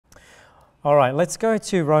All right, let's go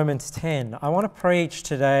to Romans 10. I want to preach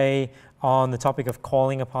today on the topic of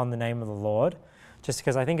calling upon the name of the Lord, just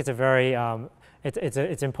because I think it's a very it's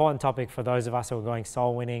an important topic for those of us who are going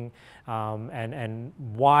soul winning, and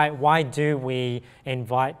why do we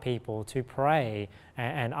invite people to pray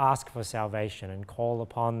and ask for salvation and call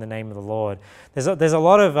upon the name of the Lord? There's a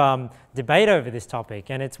lot of debate over this topic,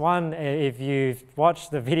 and it's one, if you've watched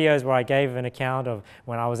the videos where I gave an account of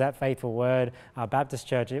when I was at Faithful Word Baptist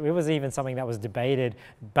Church, it was even something that was debated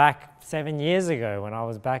back 7 years ago when I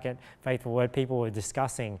was back at Faithful Word. People were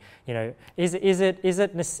discussing, is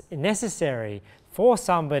it necessary for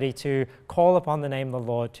somebody to call upon the name of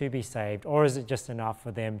the Lord to be saved, or is it just enough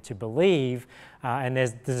for them to believe? And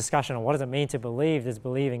there's the discussion on what does it mean to believe? Does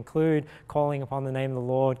believe include calling upon the name of the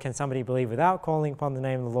Lord? Can somebody believe without calling upon the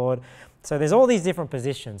name of the Lord? So there's all these different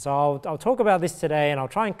positions. So I'll talk about this today, and I'll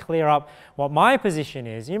try and clear up what my position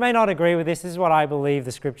is. You may not agree with this. This is what I believe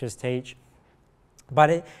the scriptures teach.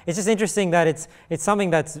 But it's just interesting that it's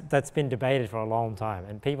something that's been debated for a long time,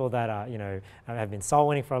 and people that are have been soul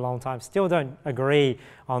winning for a long time still don't agree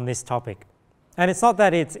on this topic. And it's not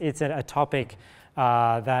that it's a topic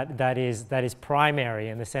that is primary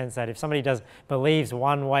in the sense that if somebody believes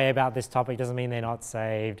one way about this topic doesn't mean they're not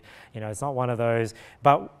saved. It's not one of those.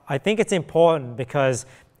 But I think it's important because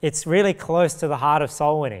it's really close to the heart of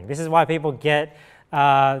soul winning. This is why people get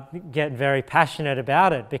very passionate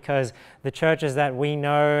about it, because the churches that we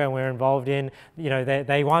know and we're involved in,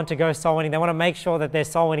 they want to go soul winning. They want to make sure that their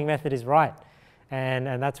soul winning method is right,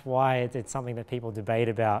 and that's why it's something that people debate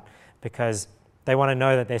about, because they want to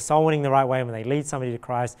know that they're soul winning the right way. When they lead somebody to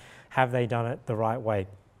Christ, have they done it the right way?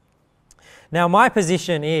 Now, my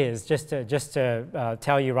position is just to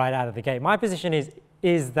tell you right out of the gate. My position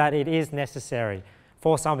is that it is necessary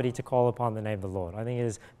for somebody to call upon the name of the Lord. I think it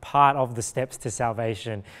is part of the steps to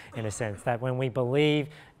salvation, in a sense, that when we believe,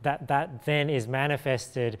 that then is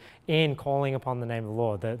manifested in calling upon the name of the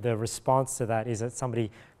Lord. The response to that is that somebody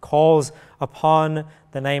calls upon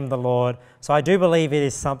the name of the Lord. So I do believe it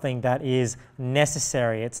is something that is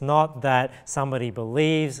necessary. It's not that somebody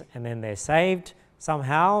believes and then they're saved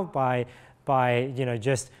somehow by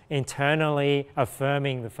just internally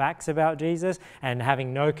affirming the facts about Jesus and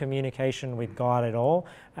having no communication with God at all.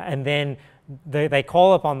 And then they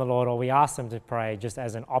call upon the Lord, or we ask them to pray just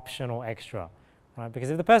as an optional extra, right? Because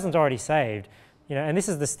if the person's already saved, and this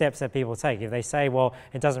is the steps that people take. If they say, well,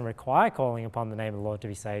 it doesn't require calling upon the name of the Lord to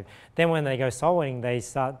be saved, then when they go soul winning, they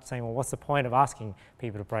start saying, well, what's the point of asking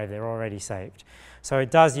people to pray if they're already saved? So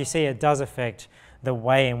it does affect the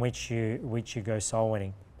way in which you go soul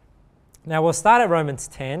winning. Now we'll start at Romans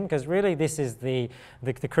 10, because really this is the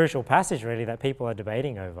crucial passage really that people are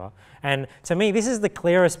debating over. And to me, this is the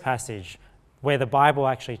clearest passage where the Bible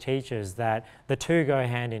actually teaches that the two go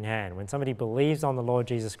hand in hand. When somebody believes on the Lord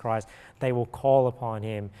Jesus Christ, they will call upon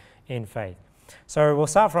him in faith. So we'll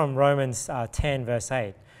start from Romans 10, verse 8.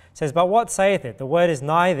 It says, "But what saith it? The word is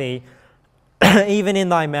nigh thee, even in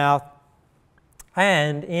thy mouth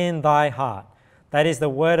and in thy heart. That is the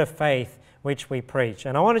word of faith which we preach."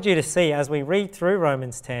 And I wanted you to see as we read through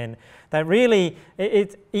Romans 10 that really,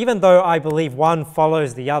 even though I believe one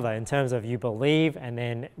follows the other in terms of you believe, and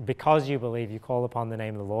then because you believe you call upon the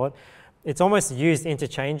name of the Lord, it's almost used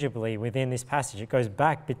interchangeably within this passage. It goes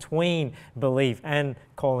back between belief and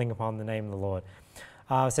calling upon the name of the Lord.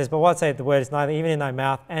 It says, "But what saith the word is neither even in thy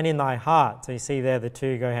mouth and in thy heart." So you see there the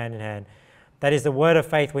two go hand in hand. "That is the word of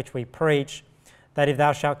faith which we preach, that if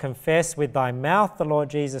thou shalt confess with thy mouth the Lord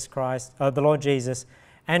Jesus,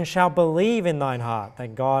 and shalt believe in thine heart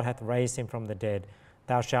that God hath raised him from the dead,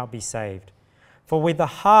 thou shalt be saved. For with the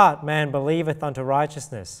heart man believeth unto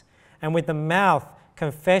righteousness, and with the mouth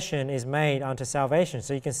confession is made unto salvation."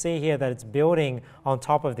 So you can see here that it's building on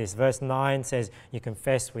top of this. Verse 9 says you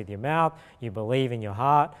confess with your mouth, you believe in your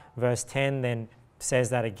heart. Verse 10 then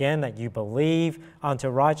says that again, that you believe unto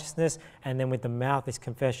righteousness, and then with the mouth this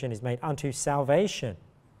confession is made unto salvation.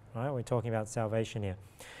 Right? We're talking about salvation here.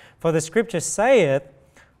 "For the scripture saith,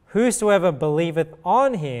 whosoever believeth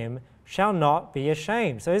on him shall not be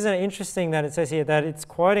ashamed." So isn't it interesting that it says here that it's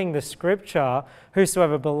quoting the scripture,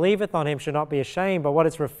 "Whosoever believeth on him shall not be ashamed," but what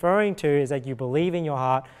it's referring to is that you believe in your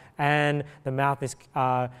heart, and the mouth is,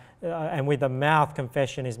 and with the mouth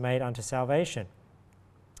confession is made unto salvation.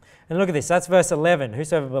 And look at this, that's verse 11.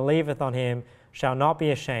 "Whosoever believeth on him shall not be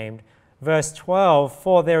ashamed." Verse 12,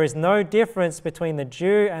 "For there is no difference between the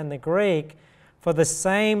Jew and the Greek, for the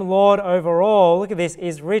same Lord over all," look at this,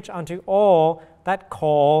 "is rich unto all that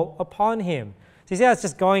call upon him." So you see how it's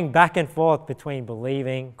just going back and forth between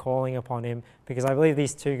believing, calling upon him, because I believe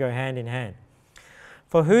these two go hand in hand.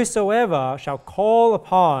 "For whosoever shall call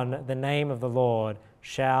upon the name of the Lord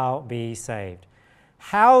shall be saved.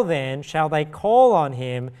 How then shall they call on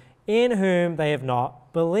him in whom they have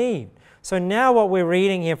not believed? So now what we're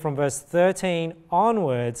reading here from verse 13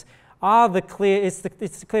 onwards it's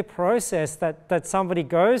the clear process that somebody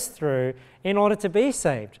goes through in order to be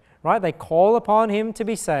saved, right? They call upon him to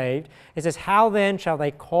be saved. It says, how then shall they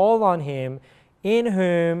call on him in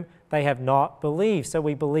whom they have not believed? So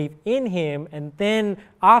we believe in him, and then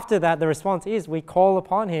after that the response is we call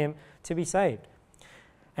upon him to be saved.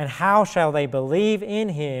 And how shall they believe in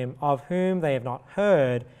him of whom they have not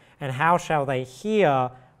heard? And how shall they hear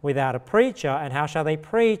without a preacher? And how shall they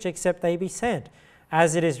preach except they be sent?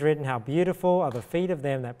 As it is written, how beautiful are the feet of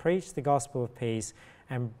them that preach the gospel of peace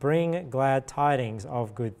and bring glad tidings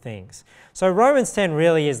of good things. So Romans 10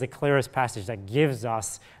 really is the clearest passage that gives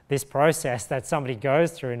us this process that somebody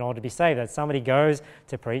goes through in order to be saved. That somebody goes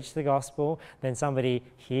to preach the gospel, then somebody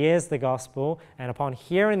hears the gospel, and upon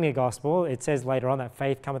hearing the gospel, it says later on that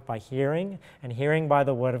faith cometh by hearing, and hearing by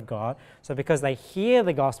the word of God. So because they hear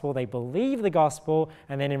the gospel, they believe the gospel,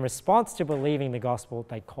 and then in response to believing the gospel,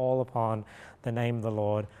 they call upon the name of the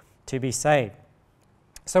Lord to be saved.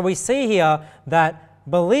 So we see here that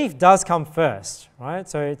belief does come first, right?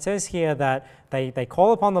 So it says here that they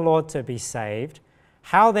call upon the Lord to be saved.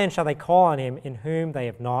 How then shall they call on him in whom they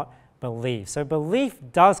have not believed? So belief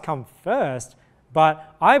does come first,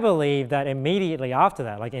 but I believe that immediately after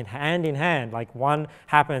that, like in hand, like one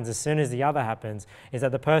happens as soon as the other happens, is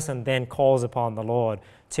that the person then calls upon the Lord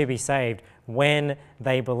to be saved when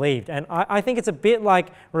they believed. And I think it's a bit like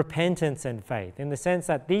repentance and faith in the sense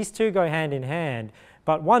that these two go hand in hand,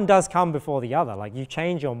 but one does come before the other. Like you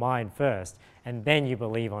change your mind first, and then you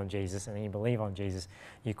believe on Jesus, and then you believe on Jesus,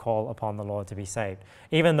 you call upon the Lord to be saved.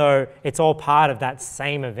 Even though it's all part of that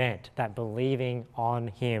same event, that believing on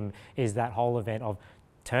him is that whole event of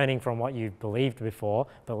turning from what you've believed before,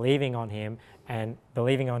 believing on him, and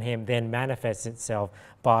believing on him then manifests itself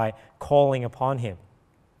by calling upon him.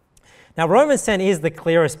 Now, Romans 10 is the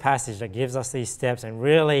clearest passage that gives us these steps and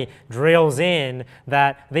really drills in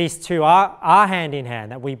that these two are hand in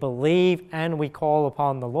hand, that we believe and we call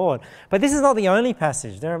upon the Lord. But this is not the only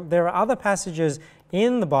passage. There are other passages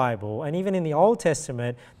in the Bible and even in the Old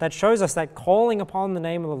Testament that shows us that calling upon the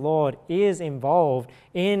name of the Lord is involved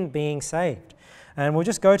in being saved. And we'll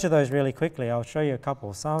just go to those really quickly. I'll show you a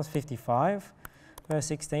couple. Psalms 55, verse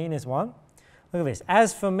 16 is one. Look at this.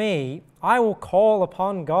 As for me, I will call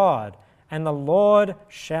upon God, and the Lord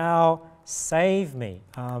shall save me.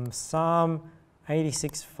 Psalm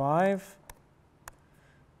 86:5.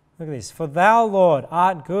 Look at this. For thou, Lord,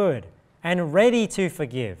 art good and ready to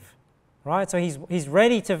forgive. Right? So he's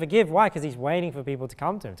ready to forgive. Why? Because he's waiting for people to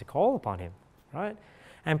come to him, to call upon him. Right?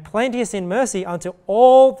 And plenteous in mercy unto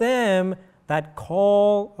all them that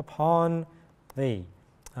call upon thee.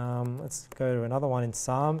 Let's go to another one in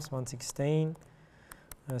Psalms 116,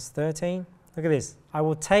 verse 13. Look at this. I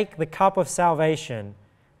will take the cup of salvation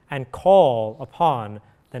and call upon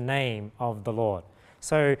the name of the Lord.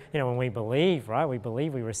 So, when we believe, right, we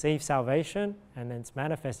receive salvation, and then it's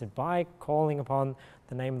manifested by calling upon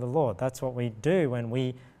the name of the Lord. That's what we do when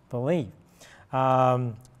we believe.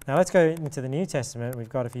 Now let's go into the New Testament. We've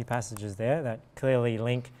got a few passages there that clearly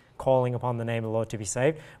link calling upon the name of the Lord to be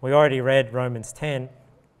saved. We already read Romans 10.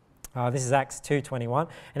 This is Acts 2:21.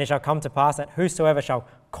 And it shall come to pass that whosoever shall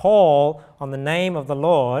call on the name of the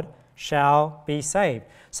Lord shall be saved.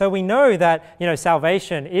 So we know that,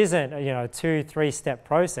 salvation isn't, a 2-3 step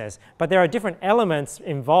process, but there are different elements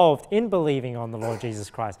involved in believing on the Lord Jesus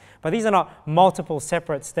Christ. But these are not multiple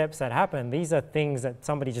separate steps that happen. These are things that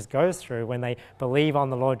somebody just goes through when they believe on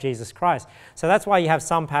the Lord Jesus Christ. So that's why you have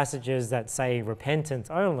some passages that say repentance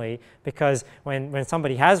only, because when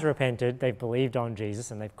somebody has repented, they've believed on Jesus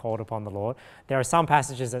and they've called upon the Lord. There are some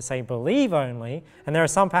passages that say believe only, and there are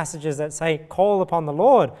some passages that say call upon the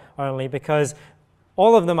Lord only, because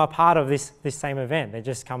all of them are part of this same event. They're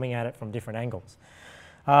just coming at it from different angles.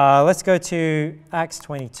 Let's go to Acts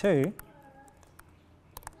 22.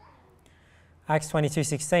 Acts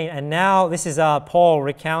 22:16. And now this is Paul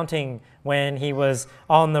recounting when he was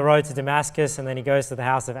on the road to Damascus, and then he goes to the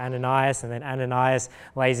house of Ananias, and then Ananias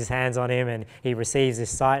lays his hands on him and he receives his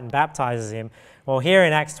sight and baptizes him. Well, here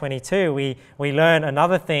in Acts 22, we learn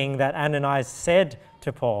another thing that Ananias said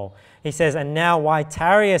to Paul. He says, and now why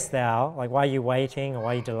tarriest thou? Like, why are you waiting, or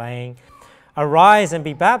why are you delaying? Arise and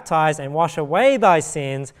be baptized and wash away thy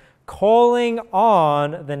sins, calling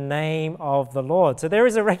on the name of the Lord. So there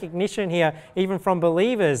is a recognition here, even from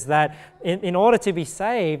believers, that in order to be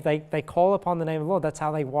saved, they call upon the name of the Lord. That's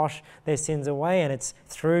how they wash their sins away, and it's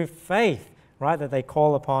through faith, right? That they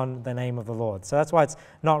call upon the name of the Lord. So that's why it's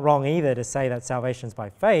not wrong either to say that salvation is by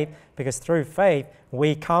faith, because through faith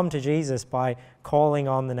we come to Jesus by calling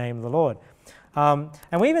on the name of the Lord. And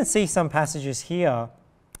we even see some passages here,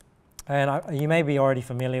 and you may be already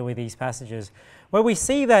familiar with these passages, where we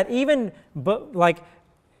see that even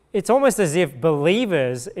it's almost as if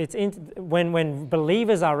believers, when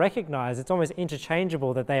believers are recognized, it's almost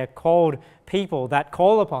interchangeable that they are called people that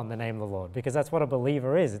call upon the name of the Lord, because that's what a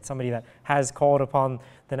believer is. It's somebody that has called upon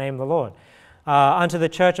the name of the Lord. Unto the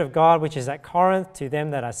church of God which is at Corinth, to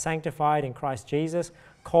them that are sanctified in Christ Jesus,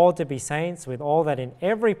 called to be saints, with all that in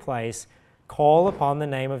every place call upon the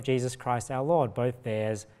name of Jesus Christ our Lord, both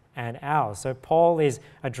theirs and ours. So Paul is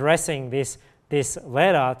addressing this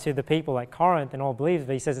letter to the people at Corinth and all believers,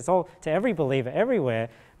 but he says it's all to every believer everywhere.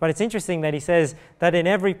 But it's interesting that he says that in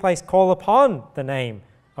every place call upon the name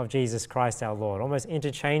of Jesus Christ our Lord, almost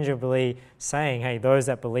interchangeably saying, hey, those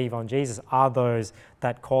that believe on Jesus are those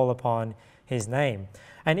that call upon his name.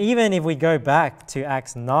 And even if we go back to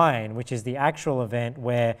Acts 9, which is the actual event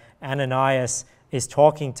where Ananias is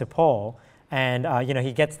talking to Paul, and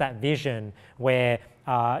he gets that vision where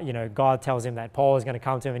God tells him that Paul is going to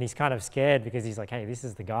come to him, and he's kind of scared because he's like, hey, this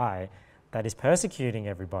is the guy that is persecuting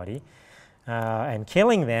everybody and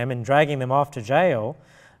killing them and dragging them off to jail.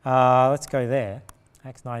 Let's go there,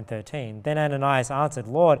 Acts 9:13. Then Ananias answered,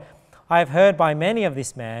 Lord, I have heard by many of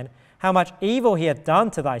this man how much evil he hath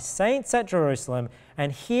done to thy saints at Jerusalem,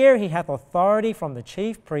 and here he hath authority from the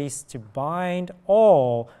chief priests to bind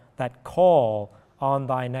all that call on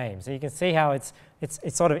thy name. So you can see how it's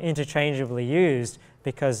sort of interchangeably used,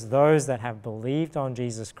 because those that have believed on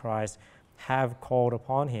Jesus Christ have called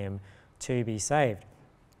upon him to be saved.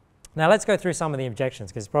 Now let's go through some of the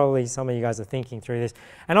objections, because probably some of you guys are thinking through this.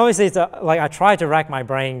 And obviously I tried to rack my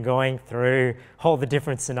brain going through all the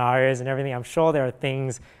different scenarios and everything. I'm sure there are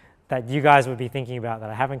things that you guys would be thinking about that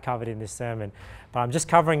I haven't covered in this sermon, but I'm just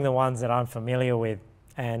covering the ones that I'm familiar with,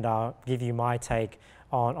 and give you my take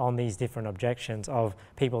on these different objections of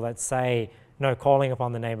people that say, no, calling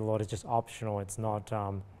upon the name of the Lord is just optional. It's not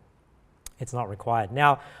required.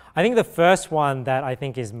 Now, I think the first one that I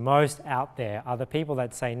think is most out there are the people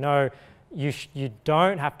that say, no, you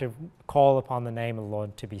don't have to call upon the name of the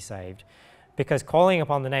Lord to be saved, because calling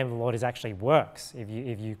upon the name of the Lord is actually works. If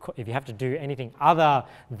you have to do anything other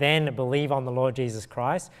than believe on the Lord Jesus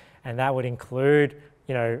Christ, and that would include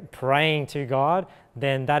praying to God,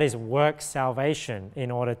 then that is work salvation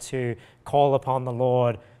in order to call upon the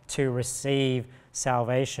Lord to receive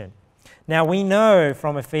salvation. Now we know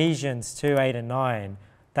from Ephesians 2:8 and 9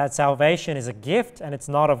 that salvation is a gift and it's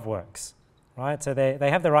not of works, right? So they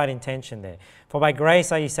have the right intention there. For by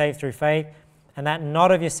grace are you saved through faith, and that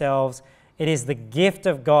not of yourselves, it is the gift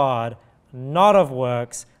of God, not of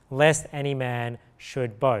works, lest any man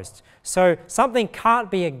should boast. So something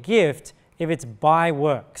can't be a gift if it's by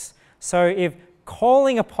works. So if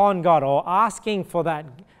calling upon God or asking for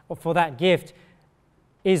that gift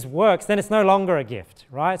is works, then it's no longer a gift,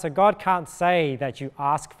 right? So God can't say that you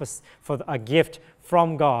ask for a gift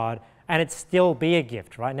from God and it still be a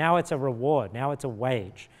gift, right? Now it's a reward, now it's a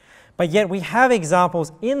wage. But yet we have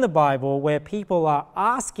examples in the Bible where people are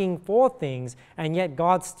asking for things and yet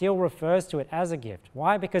God still refers to it as a gift.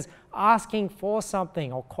 Why? Because asking for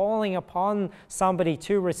something or calling upon somebody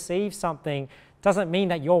to receive something doesn't mean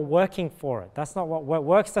that you're working for it. That's not what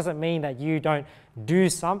works. Doesn't mean that you don't do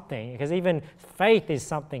something, because even faith is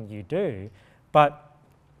something you do, but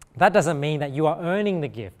that doesn't mean that you are earning the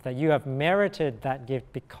gift, that you have merited that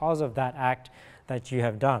gift because of that act that you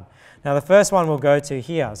have done. Now the first one we'll go to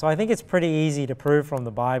here. So I think it's pretty easy to prove from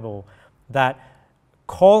the Bible that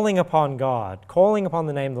calling upon God, calling upon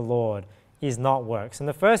the name of the Lord is not works. And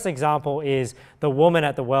the first example is the woman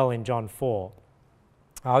at the well in John 4.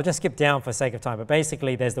 I'll just skip down for sake of time, but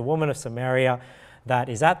basically there's the woman of Samaria that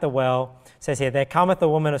is at the well. It says here, there cometh the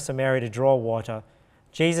woman of Samaria to draw water.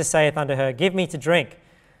 Jesus saith unto her, give me to drink.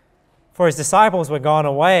 For his disciples were gone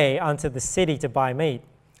away unto the city to buy meat.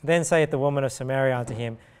 Then saith the woman of Samaria unto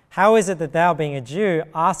him, how is it that thou, being a Jew,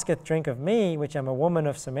 asketh drink of me, which am a woman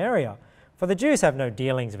of Samaria? For the Jews have no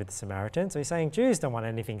dealings with the Samaritans. So he's saying Jews don't want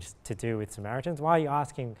anything to do with Samaritans. Why are you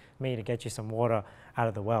asking me to get you some water out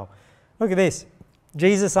of the well? Look at this.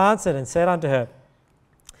 Jesus answered and said unto her,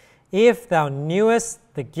 if thou knewest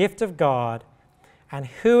the gift of God, and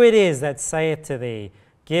who it is that saith to thee,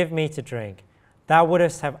 give me to drink, thou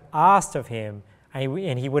wouldest have asked of him,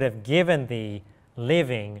 and he would have given thee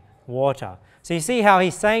living water. So you see how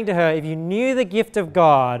he's saying to her, if you knew the gift of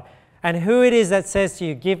God, and who it is that says to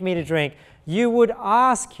you, give me to drink, you would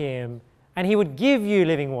ask him, and he would give you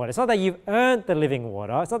living water. It's not that you've earned the living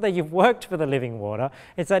water. It's not that you've worked for the living water.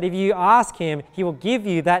 It's that if you ask him, he will give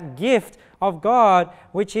you that gift of God,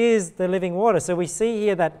 which is the living water. So we see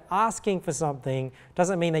here that asking for something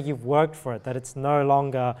doesn't mean that you've worked for it, that it's no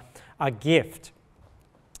longer a gift.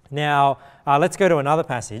 Now, let's go to another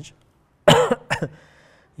passage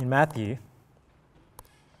in Matthew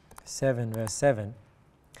 7, verse 7.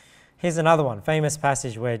 Here's another one, famous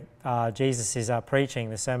passage where Jesus is preaching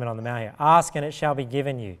the Sermon on the Mount here. Ask and it shall be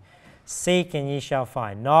given you. Seek and ye shall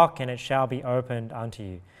find. Knock and it shall be opened unto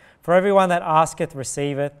you. For everyone that asketh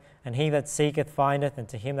receiveth, and he that seeketh findeth, and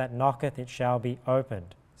to him that knocketh it shall be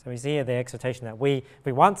opened. So we see here the exhortation that if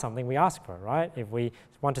we want something, we ask for it, right? If we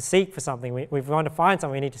want to seek for something, if we want to find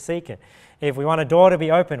something, we need to seek it. If we want a door to be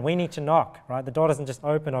open, we need to knock, right? The door doesn't just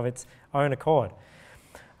open of its own accord.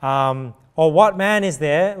 Or what man is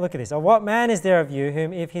there, look at this, or what man is there of you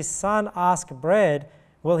whom if his son ask bread,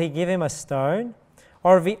 will he give him a stone?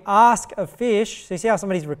 Or if he ask a fish, so you see how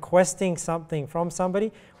somebody's requesting something from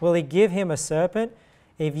somebody, will he give him a serpent?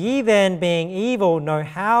 If ye then, being evil, know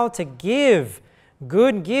how to give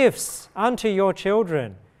good gifts unto your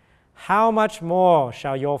children, how much more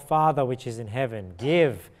shall your Father which is in heaven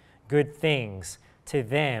give good things to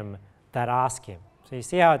them that ask him? So you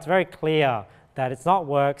see how it's very clear that it's not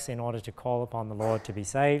works in order to call upon the Lord to be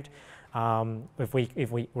saved. If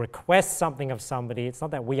we request something of somebody, it's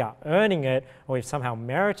not that we are earning it or we've somehow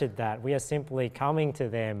merited that. We are simply coming to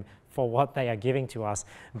them for what they are giving to us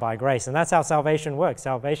by grace. And that's how salvation works.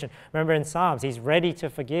 Salvation, remember in Psalms, he's ready to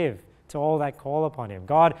forgive to all that call upon him.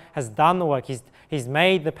 God has done the work. He's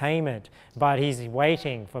made the payment, but he's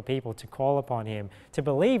waiting for people to call upon him, to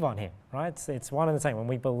believe on him, right? It's one and the same. When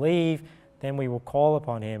we believe, then we will call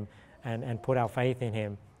upon him and put our faith in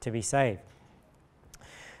him to be saved.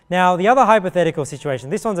 Now, the other hypothetical situation,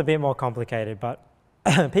 this one's a bit more complicated, but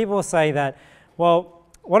people will say that, well,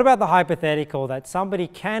 what about the hypothetical that somebody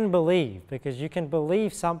can believe? Because you can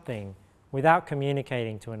believe something without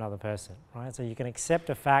communicating to another person, right? So you can accept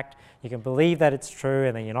a fact, you can believe that it's true,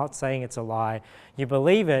 and then you're not saying it's a lie. You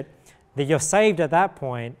believe it, that you're saved at that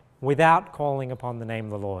point without calling upon the name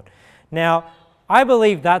of the Lord. Now, I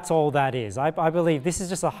believe that's all that is. I believe this is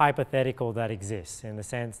just a hypothetical that exists in the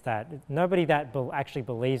sense that nobody that actually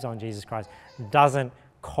believes on Jesus Christ doesn't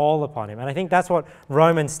call upon him. And I think that's what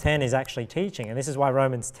Romans 10 is actually teaching. And this is why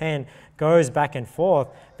Romans 10 goes back and forth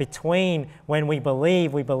between when we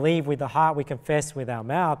believe with the heart, we confess with our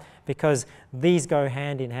mouth, because these go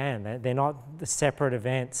hand in hand. They're not the separate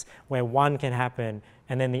events where one can happen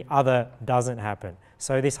and then the other doesn't happen.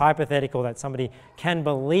 So this hypothetical that somebody can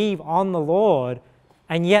believe on the Lord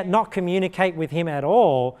and yet not communicate with him at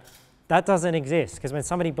all, that doesn't exist. Because when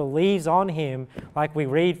somebody believes on him, like we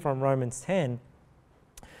read from Romans 10,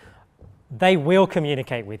 they will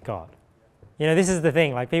communicate with God. You know, this is the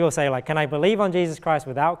thing. Like people say, like, can I believe on Jesus Christ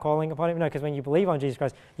without calling upon him? No, because when you believe on Jesus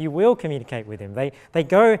Christ, you will communicate with him. They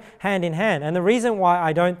go hand in hand. And the reason why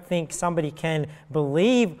I don't think somebody can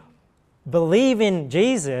believe in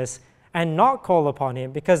Jesus and not call upon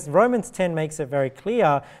him, because Romans 10 makes it very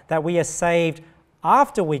clear that we are saved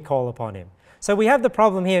after we call upon him. So we have the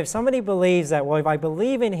problem here. If somebody believes that, well, if I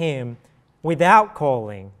believe in him without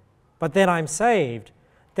calling, but then I'm saved,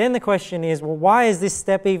 then the question is, well, why is this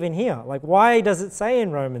step even here? Like, why does it say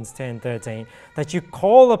in Romans 10:13 that you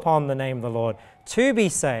call upon the name of the Lord to be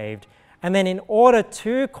saved, and then in order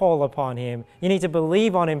to call upon him, you need to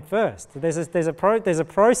believe on him first? There's a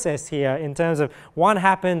process here in terms of one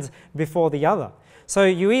happens before the other. So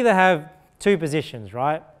you either have two positions,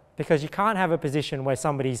 right? Because you can't have a position where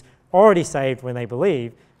somebody's already saved when they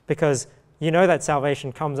believe, because you know that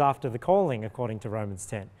salvation comes after the calling, according to Romans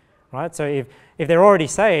 10. Right? So if they're already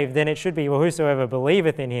saved, then it should be, well, whosoever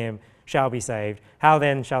believeth in him shall be saved. How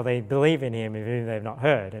then shall they believe in him if they've not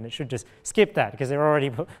heard? And it should just skip that because they're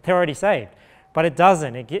already saved. But it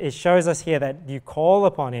doesn't. It shows us here that you call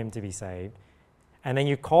upon him to be saved, and then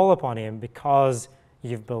you call upon him because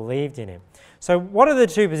you've believed in him. So what are the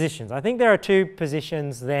two positions? I think there are two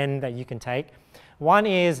positions then that you can take. One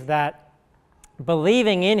is that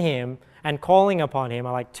believing in him and calling upon him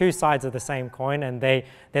are like two sides of the same coin, and they're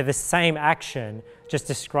the same action, just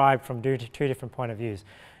described from two different point of views.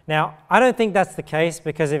 Now, I don't think that's the case,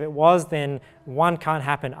 because if it was, then one can't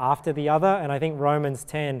happen after the other, and I think Romans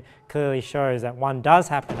 10 clearly shows that one does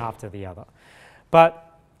happen after the other.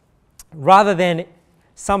 But rather than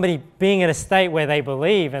somebody being in a state where they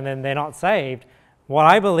believe and then they're not saved, what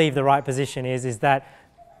I believe the right position is that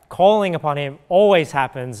calling upon him always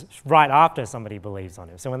happens right after somebody believes on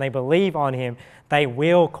him. So when they believe on him, they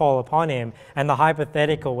will call upon him. And the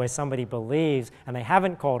hypothetical where somebody believes and they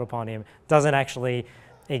haven't called upon him doesn't actually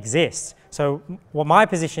exist. So what my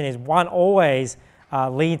position is, one always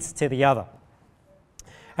leads to the other.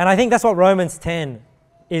 And I think that's what Romans 10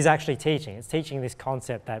 is actually teaching. It's teaching this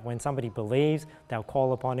concept that when somebody believes, they'll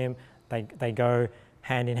call upon him, they go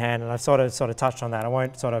hand in hand. And I've sort of touched on that. I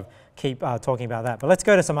won't sort of keep talking about that. But let's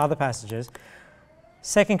go to some other passages.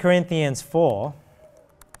 2 Corinthians 4,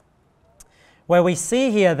 where we see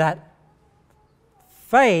here that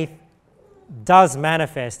faith does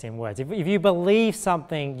manifest in words. If you believe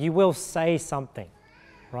something, you will say something,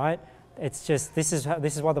 right? It's just, this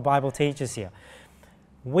is what the Bible teaches here.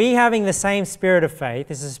 We having the same spirit of faith,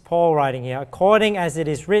 this is Paul writing here, according as it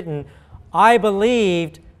is written, I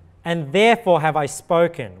believed and therefore have I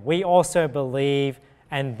spoken. We also believe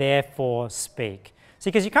and therefore speak. See,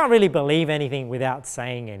 because you can't really believe anything without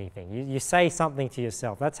saying anything. You say something to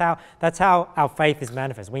yourself. That's how our faith is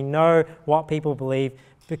manifest. We know what people believe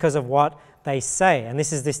because of what they say. And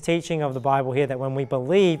this is this teaching of the Bible here that when we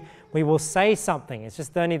believe, we will say something. It's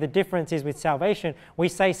just only the difference is with salvation, we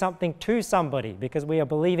say something to somebody because we are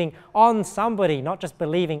believing on somebody, not just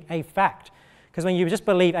believing a fact. Because when you just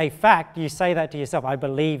believe a fact, you say that to yourself, I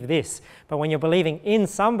believe this. But when you're believing in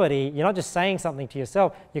somebody, you're not just saying something to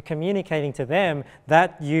yourself, you're communicating to them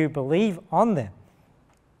that you believe on them.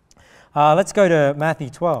 Let's go to Matthew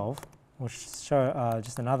 12. We'll show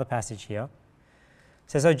just another passage here.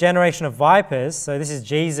 It says, O generation of vipers, so this is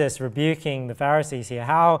Jesus rebuking the Pharisees here.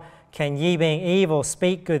 How can ye, being evil,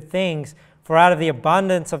 speak good things? For out of the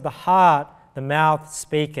abundance of the heart, the mouth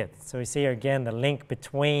speaketh. So we see here again the link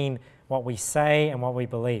between what we say and what we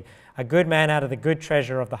believe. A good man out of the good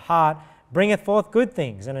treasure of the heart bringeth forth good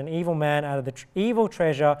things, and an evil man out of the evil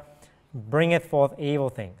treasure bringeth forth evil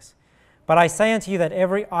things. But I say unto you that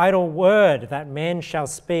every idle word that men shall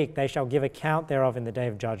speak, they shall give account thereof in the day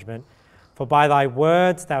of judgment. For by thy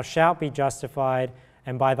words thou shalt be justified,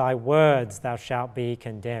 and by thy words thou shalt be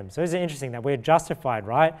condemned. So it's interesting that we're justified,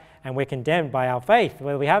 right? And we're condemned by our faith,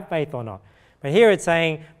 whether we have faith or not. But here it's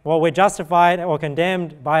saying, well, we're justified or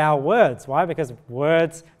condemned by our words. Why? Because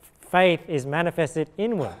words, faith is manifested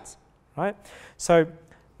in words, right? So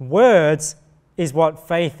words is what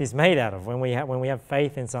faith is made out of. When we have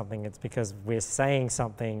faith in something, it's because we're saying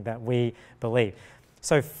something that we believe.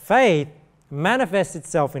 So faith manifests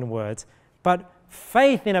itself in words, but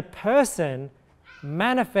faith in a person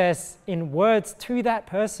manifests in words to that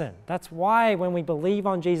person. That's why when we believe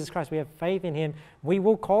on Jesus Christ, we have faith in him, we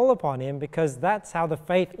will call upon him because that's how the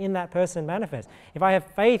faith in that person manifests. If I have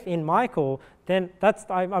faith in Michael, then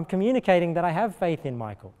I'm communicating that I have faith in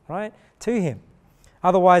Michael, right? To him.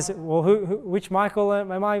 Otherwise, well, which Michael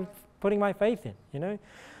am I putting my faith in, you know?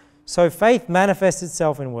 So faith manifests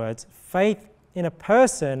itself in words. Faith in a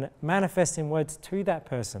person manifests in words to that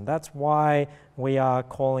person. That's why we are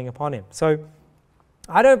calling upon him. So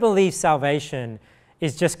I don't believe salvation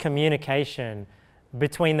is just communication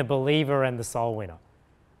between the believer and the soul winner,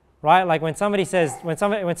 right? Like when somebody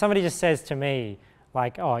just says to me,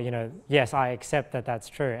 like, oh, you know, yes, I accept that that's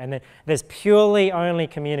true. And then there's purely only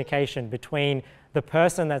communication between the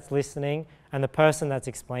person that's listening and the person that's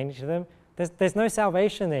explaining to them. There's no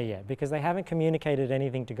salvation there yet because they haven't communicated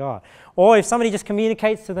anything to God. Or if somebody just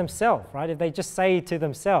communicates to themselves, right? If they just say to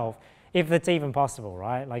themselves, if it's even possible,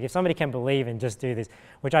 right? Like if somebody can believe and just do this,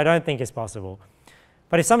 which I don't think is possible.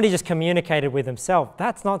 But if somebody just communicated with themselves,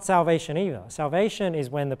 that's not salvation either. Salvation is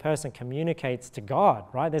when the person communicates to God,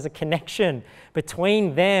 right? There's a connection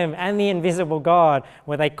between them and the invisible God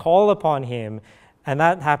where they call upon him, and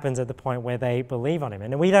that happens at the point where they believe on him.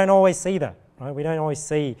 And we don't always see that, right? We don't always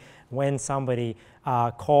see when somebody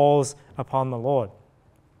calls upon the Lord.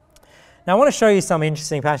 Now I want to show you some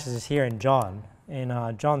interesting passages here in John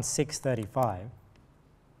 6:35,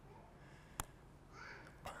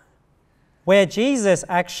 where Jesus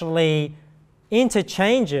actually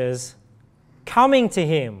interchanges coming to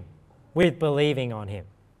him with believing on him,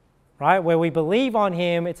 right? Where we believe on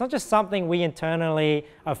him, it's not just something we internally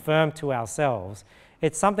affirm to ourselves.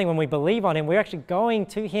 It's something when we believe on him, we're actually going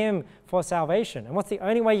to him for salvation. And what's the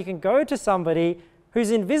only way you can go to somebody who's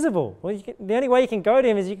invisible? Well, the only way you can go to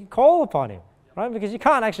him is you can call upon him, right? Because you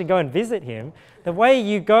can't actually go and visit him. The way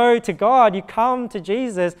you go to God, you come to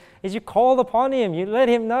Jesus, is you call upon him. You let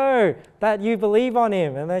him know that you believe on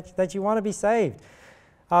him and that you want to be saved.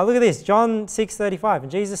 Look at this, John 6:35.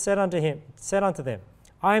 And Jesus said unto them,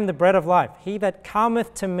 I am the bread of life. He that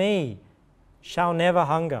cometh to me shall never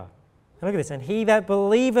hunger. And look at this, and he that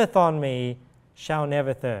believeth on me shall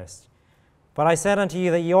never thirst. But I said unto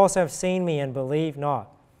you that ye also have seen me and believe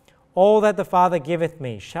not. All that the Father giveth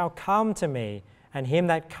me shall come to me, and him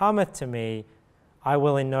that cometh to me I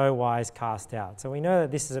will in no wise cast out. So we know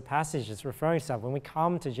that this is a passage that's referring to stuff. When we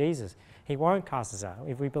come to Jesus, he won't cast us out.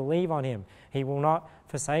 If we believe on him, he will not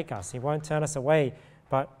forsake us. He won't turn us away.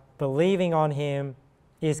 But believing on him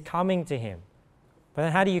is coming to him. But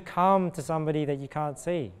then how do you come to somebody that you can't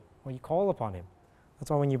see? Well, you call upon him.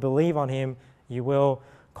 That's why when you believe on him, you will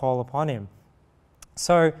call upon him.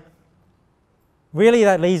 So really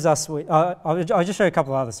that leaves us with, I'll just show you a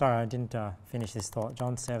couple of others. Sorry, I didn't finish this thought.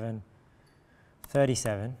 John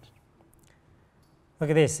 7:37. Look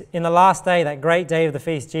at this. In the last day, that great day of the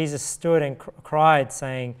feast, Jesus stood and cried,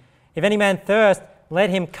 saying, "If any man thirst, let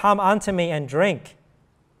him come unto me and drink."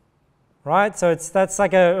 Right? So that's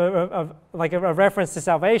like a reference to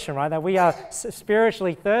salvation, right? That we are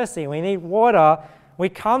spiritually thirsty. We need water. We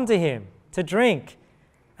come to him to drink.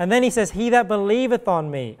 And then he says, "He that believeth on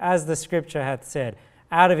me, as the scripture hath said,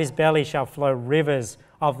 out of his belly shall flow rivers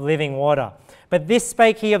of living water. But this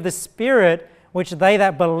spake he of the Spirit, which they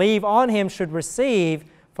that believe on him should receive,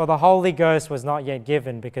 for the Holy Ghost was not yet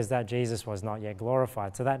given, because that Jesus was not yet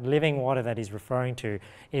glorified." So that living water that he's referring to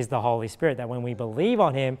is the Holy Spirit, that when we believe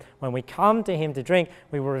on him, when we come to him to drink,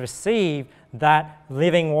 we will receive that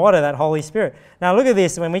living water, that Holy Spirit. Now look at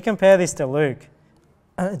this. When we compare this to Luke,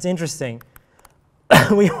 it's interesting.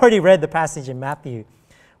 We already read the passage in Matthew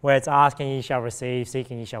where it's asking ye shall receive,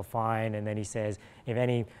 seeking ye shall find, and then he says, if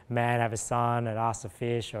any man have a son and asks a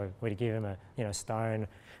fish, or would he give him a stone?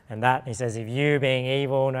 And that, he says, if you being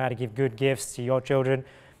evil know how to give good gifts to your children,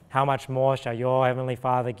 how much more shall your heavenly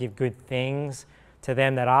Father give good things to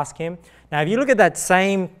them that ask him? Now if you look at that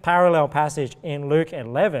same parallel passage in Luke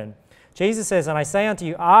 11, Jesus says, "And I say unto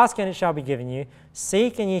you, ask and it shall be given you,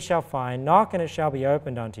 seek and ye shall find, knock and it shall be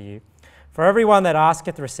opened unto you. For everyone that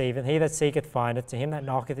asketh receiveth, he that seeketh findeth, to him that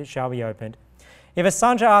knocketh it shall be opened. If a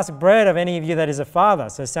son shall ask bread of any of you that is a father,"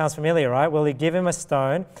 so it sounds familiar, right? "Will he give him a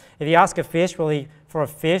stone? If he ask a fish, will he for a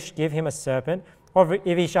fish give him a serpent? Or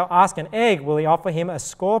if he shall ask an egg, will he offer him a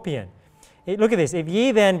scorpion? Look at this. If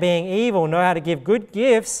ye then, being evil, know how to give good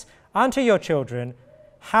gifts unto your children,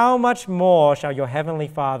 how much more shall your heavenly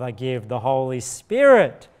Father give the Holy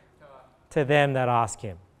Spirit to them that ask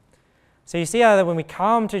him?" So you see how that when we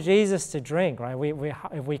come to Jesus to drink, right?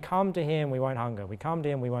 If we come to him, we won't hunger. We come to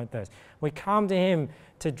him, we won't thirst. We come to him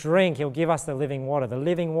to drink, he'll give us the living water. The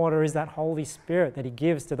living water is that Holy Spirit that he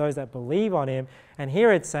gives to those that believe on him. And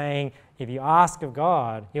here it's saying, if you ask of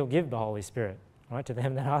God, he'll give the Holy Spirit, right, to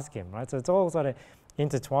them that ask him, right? So it's all sort of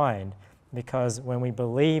intertwined, because when we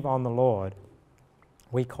believe on the Lord,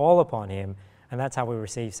 we call upon him, and that's how we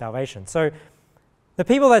receive salvation. So the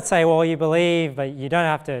people that say, well, you believe, but you don't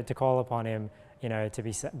have to call upon him,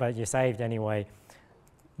 but you're saved anyway.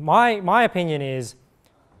 My opinion is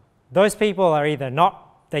those people are either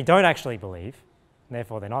they don't actually believe, and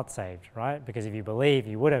therefore they're not saved, right? Because if you believe,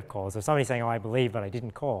 you would have called. So if somebody's saying, oh, I believe, but I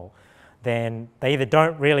didn't call, then they either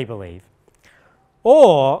don't really believe,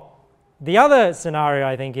 or the other scenario,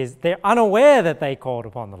 I think, is they're unaware that they called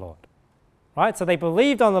upon the Lord, right? So they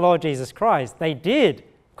believed on the Lord Jesus Christ. They did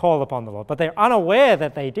call upon the Lord, but they're unaware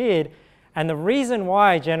that they did. And the reason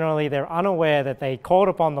why generally they're unaware that they called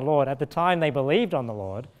upon the Lord at the time they believed on the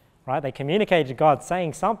Lord, right? They communicated to God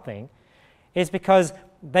saying something, is because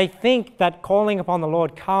they think that calling upon the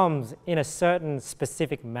Lord comes in a certain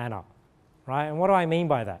specific manner, right? And what do I mean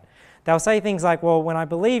by that? They'll say things like, well, when I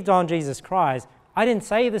believed on Jesus Christ, I didn't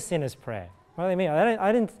say the sinner's prayer. What do they mean?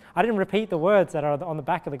 I didn't repeat the words that are on the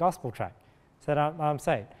back of the gospel tract so that I'm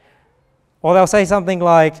saved. Or they'll say something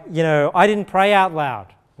like, I didn't pray out loud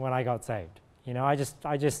when I got saved. I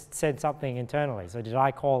just said something internally. So did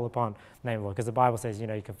I call upon the name of the Lord? Because the Bible says,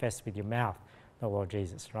 you confess with your mouth the Lord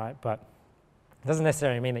Jesus, right? But it doesn't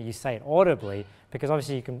necessarily mean that you say it audibly, because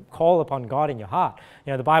obviously you can call upon God in your heart.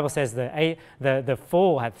 The Bible says the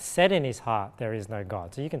fool hath said in his heart, there is no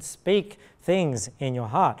God. So you can speak things in your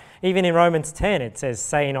heart. Even in Romans 10, it says,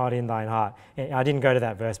 say not in thine heart. I didn't go to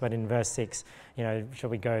that verse, but in verse 6, should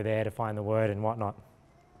we go there to find the word and whatnot?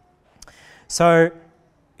 So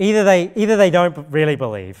either they don't really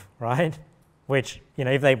believe, right? Which,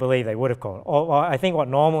 if they believe, they would have called. Or I think what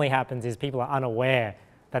normally happens is people are unaware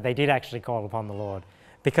that they did actually call upon the Lord,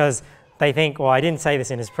 because they think, well, I didn't say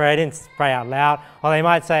this in his prayer, I didn't pray out loud. Or they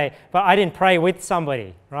might say, but I didn't pray with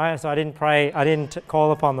somebody, right? So I didn't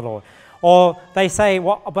call upon the Lord. Or they say,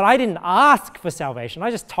 well, but I didn't ask for salvation.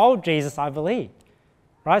 I just told Jesus I believed,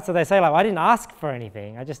 right? So they say, I didn't ask for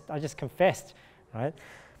anything. I just confessed, right?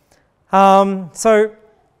 So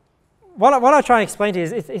what I try and explain to you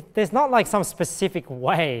is there's not some specific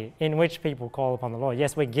way in which people call upon the Lord.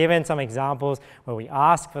 Yes, we're given some examples where we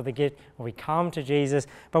ask for the gift, where we come to Jesus,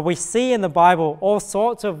 but we see in the Bible all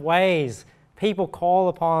sorts of ways people call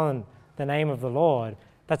upon the name of the Lord,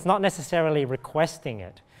 that's not necessarily requesting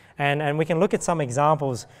it. And we can look at some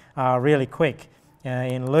examples really quick.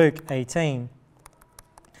 In Luke 18,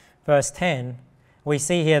 verse 10, we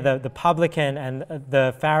see here the publican and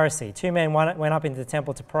the Pharisee. Two men went up into the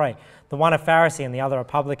temple to pray, the one a Pharisee and the other a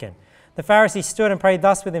publican. The Pharisee stood and prayed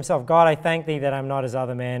thus with himself, God, I thank thee that I am not as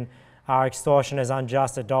other men, are extortioners,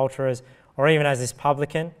 unjust, adulterers, or even as this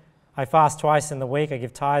publican. I fast twice in the week, I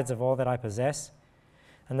give tithes of all that I possess.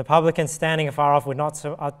 And the publican, standing afar off, would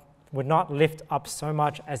not lift up so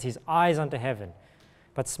much as his eyes unto heaven,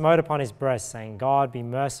 but smote upon his breast, saying, God, be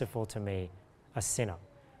merciful to me, a sinner.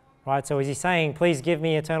 Right, so is he saying, please give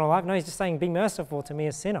me eternal life? No, he's just saying, be merciful to me,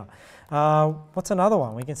 a sinner. What's another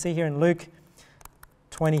one? We can see here in Luke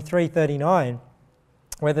 23:39,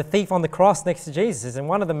 where the thief on the cross next to Jesus is, and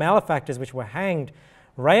one of the malefactors which were hanged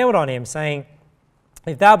railed on him, saying,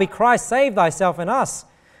 if thou be Christ, save thyself and us.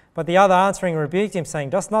 But the other answering rebuked him,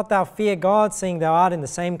 saying, dost not thou fear God, seeing thou art in the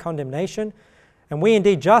same condemnation? And we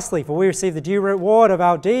indeed justly, for we receive the due reward of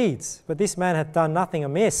our deeds. But this man hath done nothing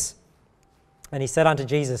amiss. And he said unto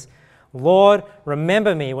Jesus, Lord,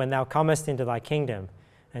 remember me when thou comest into thy kingdom.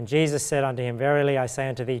 And Jesus said unto him, verily I say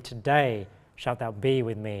unto thee, today shalt thou be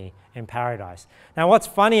with me in paradise. Now what's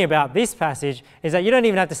funny about this passage is that you don't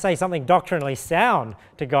even have to say something doctrinally sound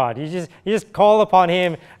to God. You just call upon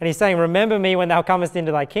him, and he's saying, remember me when thou comest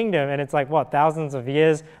into thy kingdom. And it's like, what, thousands of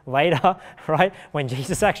years later, right? When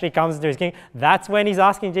Jesus actually comes into his kingdom, that's when he's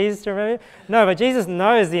asking Jesus to remember him? No, but Jesus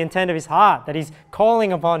knows the intent of his heart, that he's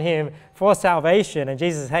calling upon him for salvation. And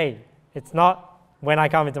Jesus says, hey, it's not when I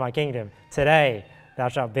come into my kingdom. Today thou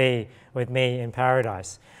shalt be with me in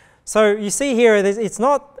paradise. So you see here, it's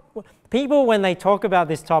not, people when they talk about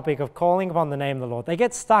this topic of calling upon the name of the Lord, they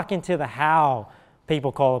get stuck into the how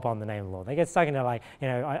people call upon the name of the Lord. They get stuck into like,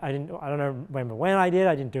 I don't remember when I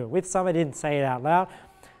didn't do it with somebody, I didn't say it out loud.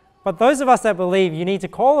 But those of us that believe you need to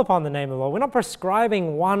call upon the name of the Lord, we're not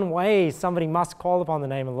prescribing one way somebody must call upon the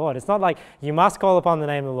name of the Lord. It's not like you must call upon the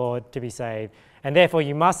name of the Lord to be saved, and therefore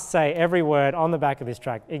you must say every word on the back of this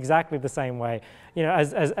tract exactly the same way,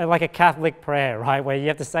 as like a Catholic prayer, right, where you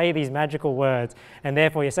have to say these magical words, and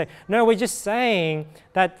therefore you say, no, we're just saying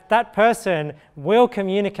that that person will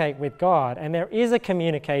communicate with God, and there is a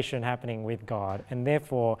communication happening with God, and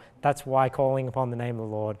therefore that's why calling upon the name of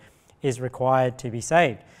the Lord is required to be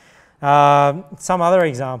saved. Some other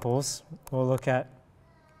examples we'll look at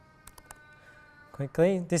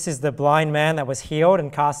quickly. This is the blind man that was healed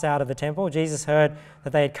and cast out of the temple. Jesus heard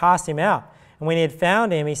that they had cast him out. And when he had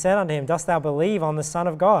found him, he said unto him, dost thou believe on the Son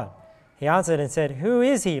of God? He answered and said, who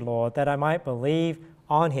is he, Lord, that I might believe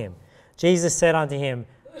on him? Jesus said unto him,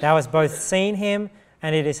 thou hast both seen him,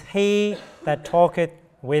 and it is he that talketh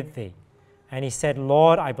with thee. And he said,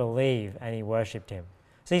 Lord, I believe. And he worshipped him.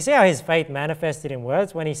 So you see how his faith manifested in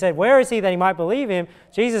words? When he said, where is he that he might believe him?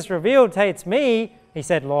 Jesus revealed, hey, it's me. He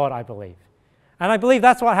said, Lord, I believe. And I believe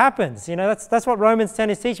that's what happens. That's what Romans 10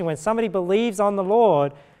 is teaching. When somebody believes on the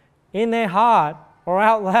Lord in their heart or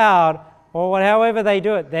out loud or however they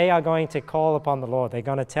do it, they are going to call upon the Lord. They're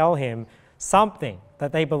going to tell him something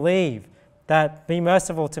that they believe, that be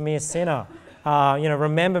merciful to me, a sinner.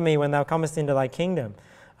 Remember me when thou comest into thy kingdom.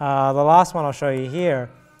 The last one I'll show you here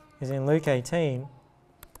is in Luke 18.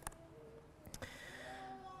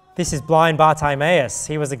 This is blind Bartimaeus.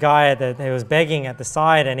 He was a guy that was begging at the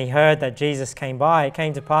side, and he heard that Jesus came by. It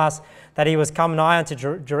came to pass that he was come nigh unto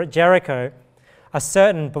Jericho. A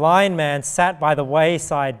certain blind man sat by the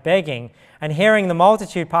wayside begging, and hearing the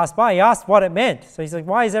multitude pass by, he asked what it meant. So he's like,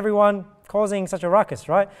 why is everyone causing such a ruckus,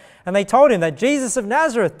 right? And they told him that Jesus of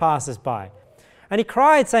Nazareth passes by. And he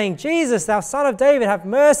cried, saying, Jesus, thou son of David, have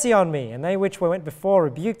mercy on me. And they which went before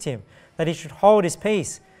rebuked him, that he should hold his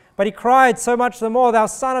peace. But he cried so much the more, thou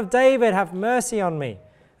son of David, have mercy on me.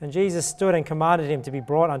 And Jesus stood and commanded him to be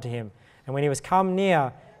brought unto him. And when he was come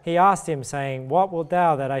near, he asked him, saying, what wilt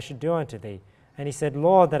thou that I should do unto thee? And he said,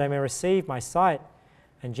 Lord, that I may receive my sight.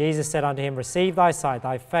 And Jesus said unto him, receive thy sight,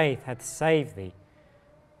 thy faith hath saved thee.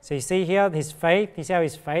 So you see here, his faith, you see how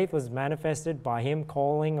his faith was manifested by him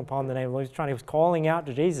calling upon the name of the Lord. He was calling out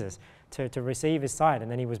to Jesus to receive his sight.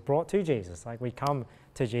 And then he was brought to Jesus, like we come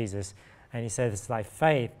to Jesus. And he says, thy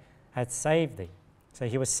faith hath saved thee. So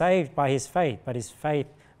he was saved by his faith, but his faith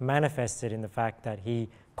manifested in the fact that he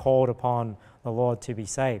called upon the Lord to be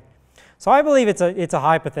saved. So I believe it's a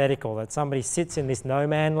hypothetical that somebody sits in this no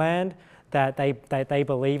man land, that they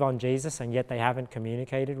believe on Jesus and yet they haven't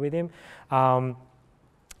communicated with him. And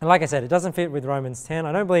like I said, it doesn't fit with Romans 10.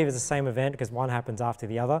 I don't believe it's the same event because one happens after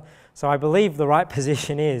the other. So I believe the right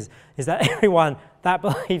position is that everyone that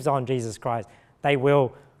believes on Jesus Christ, they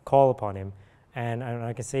will call upon him. And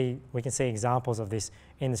we can see examples of this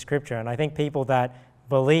in the scripture. And I think people that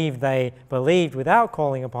believe they believed without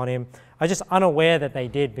calling upon him are just unaware that they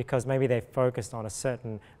did, because maybe they focused on a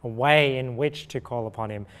certain way in which to call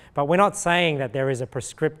upon him. But we're not saying that there is a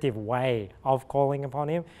prescriptive way of calling upon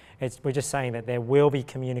him. We're just saying that there will be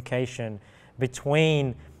communication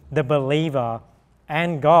between the believer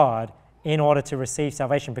and God in order to receive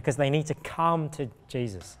salvation, because they need to come to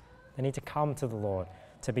Jesus. They need to come to the Lord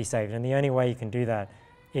to be saved. And the only way you can do that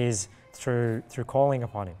is through calling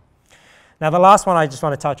upon him. Now, the last one I just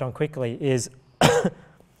want to touch on quickly is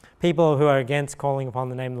people who are against calling upon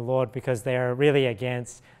the name of the Lord because they're really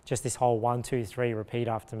against just this whole 1, 2, 3, repeat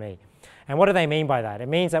after me. And what do they mean by that? It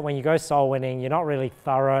means that when you go soul winning, you're not really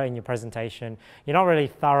thorough in your presentation. You're not really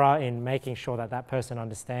thorough in making sure that that person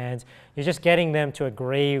understands. You're just getting them to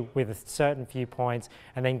agree with a certain few points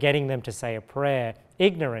and then getting them to say a prayer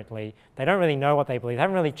ignorantly. They don't really know what they believe. They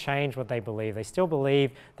haven't really changed what they believe. They still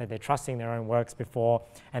believe that they're trusting their own works before,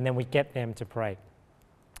 and then we get them to pray.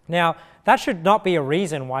 Now, that should not be a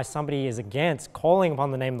reason why somebody is against calling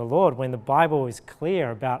upon the name of the Lord when the Bible is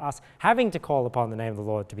clear about us having to call upon the name of the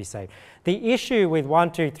Lord to be saved. The issue with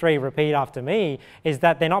 1, 2, 3, repeat after me is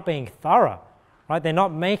that they're not being thorough, right? They're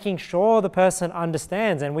not making sure the person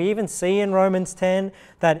understands. And we even see in Romans 10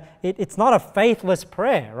 that it's not a faithless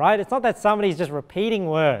prayer, right? It's not that somebody's just repeating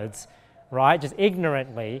words, right, just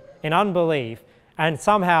ignorantly in unbelief, and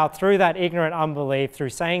somehow through that ignorant unbelief, through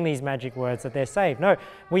saying these magic words, that they're saved. No,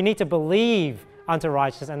 we need to believe unto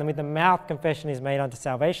righteousness, and then with the mouth confession is made unto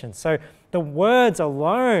salvation. So the words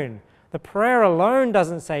alone, the prayer alone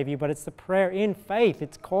doesn't save you, but it's the prayer in faith.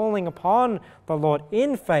 It's calling upon the Lord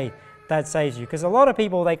in faith that saves you. Because a lot of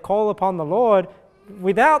people, they call upon the Lord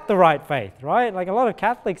without the right faith, right? Like a lot of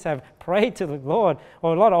Catholics have prayed to the Lord,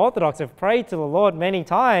 or a lot of Orthodox have prayed to the Lord many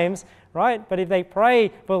times, right? But if they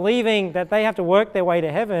pray believing that they have to work their way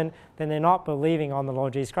to heaven, then they're not believing on the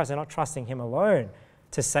Lord Jesus Christ. They're not trusting him alone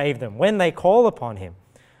to save them when they call upon him.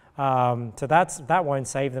 So that won't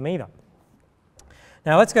save them either.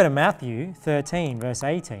 Now let's go to Matthew 13, verse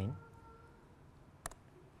 18.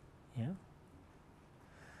 Yeah.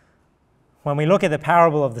 When we look at the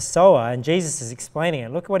parable of the sower, and Jesus is explaining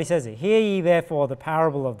it, look at what he says here. Hear ye therefore the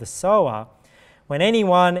parable of the sower. When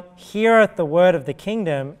anyone heareth the word of the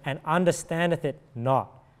kingdom and understandeth it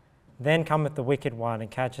not, then cometh the wicked one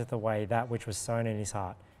and catcheth away that which was sown in his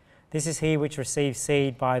heart. This is he which receives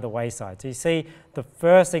seed by the wayside. So you see, the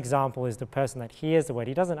first example is the person that hears the word.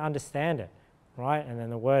 He doesn't understand it, right? And then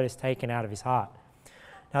the word is taken out of his heart.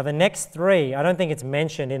 Now the next three, I don't think it's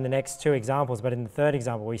mentioned in the next two examples, but in the third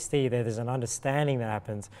example we see there's an understanding that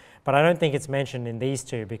happens. But I don't think it's mentioned in these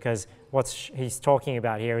two, because what he's talking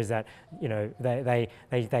about here is that, you know,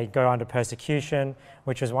 they go under persecution,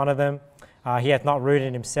 which was one of them. He hath not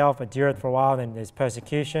rooted himself, but dureth for a while, then there's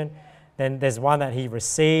persecution. Then there's one that he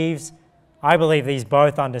receives. I believe these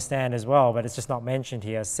both understand as well, but it's just not mentioned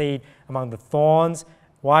here. Seed among the thorns.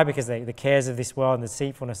 Why? Because the cares of this world and the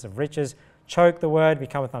deceitfulness of riches choke the word,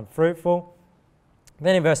 becometh unfruitful.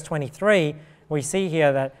 Then in verse 23, we see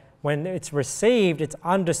here that when it's received, it's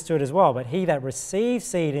understood as well. But he that receives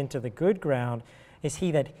seed into the good ground is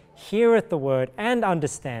he that heareth the word and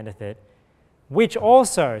understandeth it, which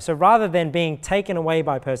also, so rather than being taken away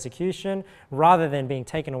by persecution, rather than being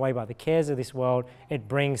taken away by the cares of this world, it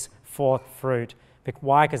brings forth fruit.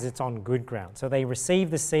 Why? Because it's on good ground. So they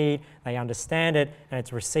receive the seed, they understand it, and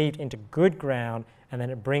it's received into good ground, and then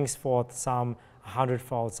it brings forth some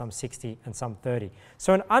 100-fold, some 60, and some 30.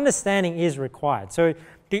 So an understanding is required. So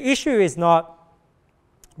the issue is not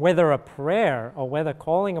whether a prayer or whether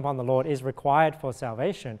calling upon the Lord is required for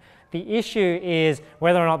salvation. The issue is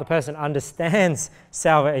whether or not the person understands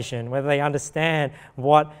salvation, whether they understand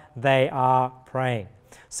what they are praying.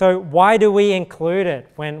 So why do we include it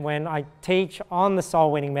when I teach on the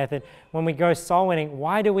soul winning method? When we go soul winning,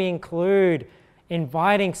 why do we include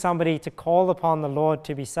inviting somebody to call upon the Lord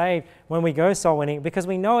to be saved when we go soul winning? Because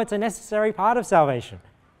we know it's a necessary part of salvation,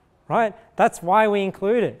 right? That's why we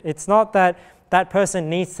include it. It's not that that person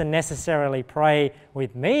needs to necessarily pray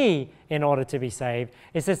with me in order to be saved.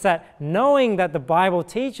 It's just that knowing that the Bible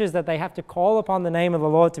teaches that they have to call upon the name of the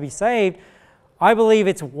Lord to be saved, I believe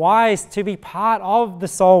it's wise to be part of the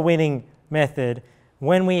soul winning method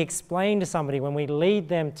when we explain to somebody, when we lead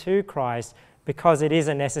them to Christ, because it is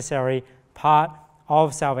a necessary part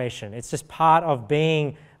of salvation. It's just part of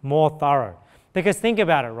being more thorough. Because think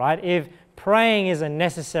about it, right? If praying is a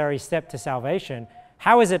necessary step to salvation,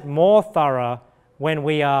 how is it more thorough when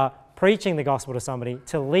we are preaching the gospel to somebody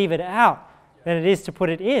to leave it out than it is to put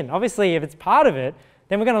it in? Obviously, if it's part of it,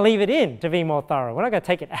 then we're going to leave it in to be more thorough. We're not going to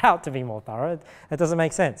take it out to be more thorough. That doesn't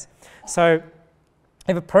make sense. So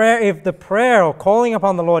If the prayer or calling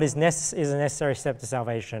upon the Lord is a necessary step to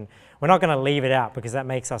salvation, we're not going to leave it out because that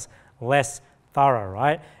makes us less thorough,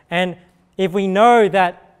 right? And if we know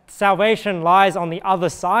that salvation lies on the other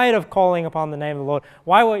side of calling upon the name of the Lord,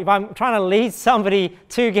 if I'm trying to lead somebody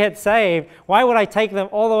to get saved, why would I take them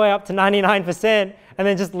all the way up to 99% and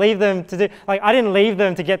then just leave them to do, I didn't leave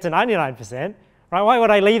them to get to 99%, right? Why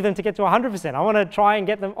would I leave them to get to 100%? I want to try and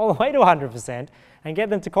get them all the way to 100% and get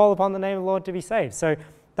them to call upon the name of the Lord to be saved. So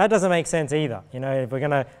that doesn't make sense either, if we're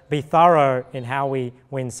going to be thorough in how we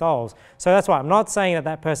win souls. So that's why I'm not saying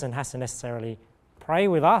that person has to necessarily pray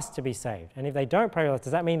with us to be saved. And if they don't pray with us,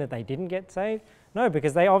 does that mean that they didn't get saved? No,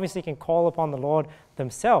 because they obviously can call upon the Lord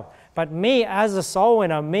themselves. But me as a soul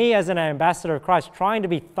winner, me as an ambassador of Christ, trying to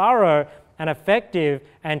be thorough and effective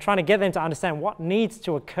and trying to get them to understand what needs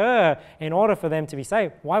to occur in order for them to be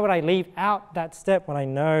saved, why would I leave out that step when I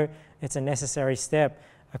know it's a necessary step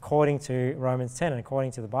according to Romans 10 and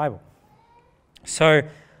according to the Bible? So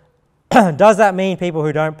does that mean people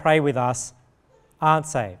who don't pray with us aren't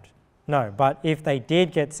saved? No, but if they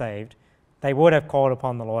did get saved, they would have called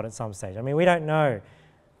upon the Lord at some stage. I mean, we don't know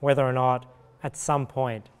whether or not at some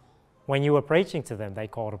point when you were preaching to them, they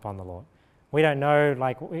called upon the Lord. We don't know,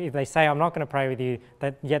 if they say, I'm not going to pray with you,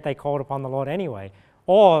 that yet they called upon the Lord anyway.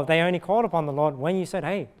 Or they only called upon the Lord when you said,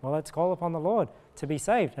 hey, well, let's call upon the Lord to be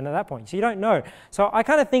saved. And at that point, so you don't know. So I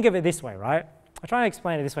kind of think of it this way, right? I try to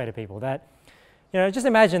explain it this way to people that, just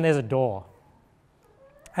imagine there's a door.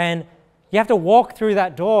 And you have to walk through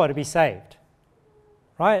that door to be saved,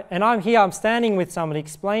 right? And I'm standing with somebody,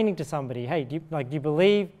 explaining to somebody, hey, do you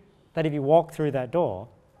believe that if you walk through that door,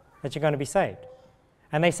 that you're going to be saved?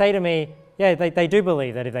 And they say to me, yeah, they do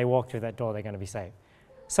believe that if they walk through that door, they're going to be saved.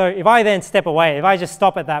 So if I then step away, if I just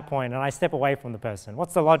stop at that point and I step away from the person,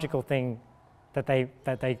 what's the logical thing that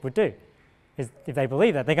they would do? Is if they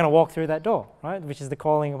believe that, they're going to walk through that door, right? Which is the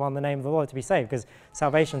calling upon the name of the Lord to be saved, because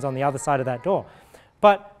salvation's on the other side of that door.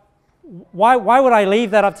 But why would I leave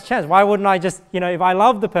that up to chance? Why wouldn't I just, if I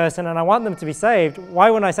love the person and I want them to be saved, why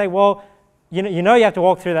wouldn't I say, well, you have to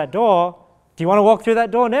walk through that door. Do you want to walk through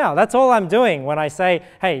that door now? That's all I'm doing when I say,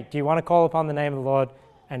 hey, do you want to call upon the name of the Lord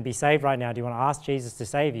and be saved right now? Do you want to ask Jesus to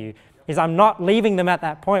save you? Is I'm not leaving them at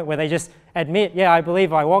that point where they just admit, yeah, I believe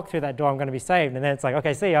if I walk through that door, I'm going to be saved. And then it's like,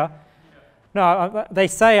 okay, see ya. No, they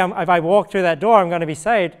say if I walk through that door, I'm going to be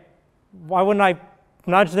saved. Why wouldn't I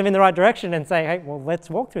nudge them in the right direction and say, hey, well, let's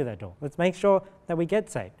walk through that door. Let's make sure that we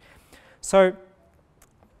get saved. So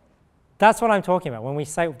that's what I'm talking about when we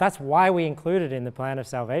say, that's why we include it in the plan of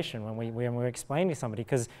salvation when we're explaining to somebody,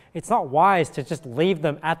 because it's not wise to just leave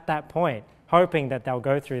them at that point, hoping that they'll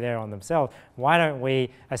go through there on themselves. Why don't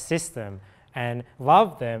we assist them and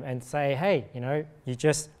love them and say, hey,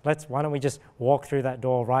 why don't we just walk through that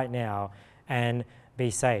door right now and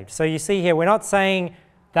be saved? So you see here, we're not saying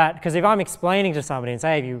that, because if I'm explaining to somebody and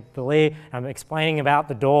say, if you believe, I'm explaining about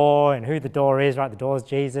the door and who the door is, right? The door is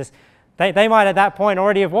Jesus. They might at that point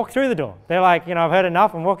already have walked through the door. They're like, I've heard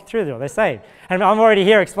enough, I'm walking through the door. They're saved. And I'm already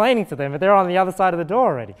here explaining to them, but they're on the other side of the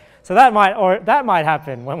door already. So that might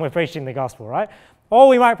happen when we're preaching the gospel, right? Or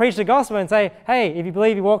we might preach the gospel and say, hey, if you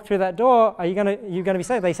believe you walk through that door, are you going to be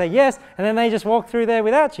saved? They say yes, and then they just walk through there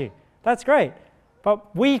without you. That's great.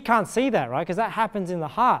 But we can't see that, right? Because that happens in the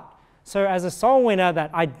heart. So as a soul winner,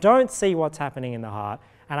 that I don't see what's happening in the heart,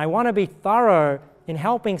 and I want to be thorough in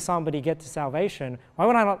helping somebody get to salvation, why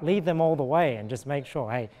would I not lead them all the way and just make sure,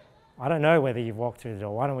 hey, I don't know whether you've walked through the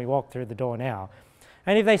door. Why don't we walk through the door now?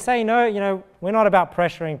 And if they say no, we're not about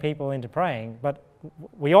pressuring people into praying, but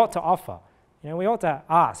we ought to offer. We ought to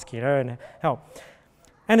ask, and help.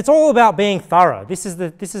 And it's all about being thorough. This is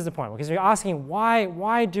the point, because you're asking,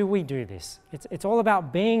 why do we do this? It's all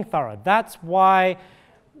about being thorough. That's why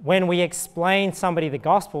when we explain somebody the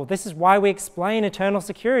gospel, this is why we explain eternal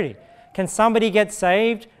security. Can somebody get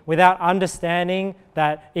saved without understanding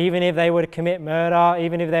that even if they were to commit murder,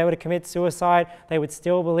 even if they were to commit suicide, they would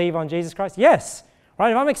still believe on Jesus Christ? Yes,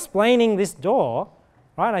 right? If I'm explaining this door,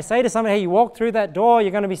 right, and I say to somebody, hey, you walk through that door,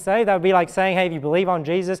 you're going to be saved. That would be like saying, hey, if you believe on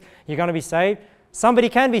Jesus, you're going to be saved. Somebody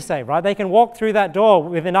can be saved, right? They can walk through that door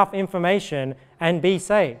with enough information and be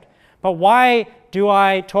saved. But why do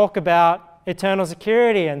I talk about eternal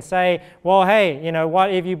security and say, well, hey,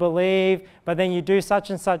 what if you believe, but then you do such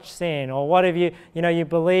and such sin? Or what if you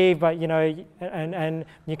believe, but, and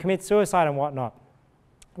you commit suicide and whatnot?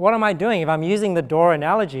 What am I doing? If I'm using the door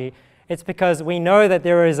analogy, it's because we know that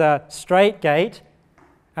there is a straight gate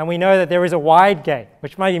and we know that there is a wide gate,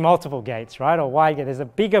 which may be multiple gates, right? Or wide gate. There's a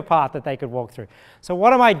bigger path that they could walk through. So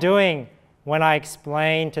what am I doing when I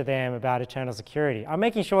explain to them about eternal security? I'm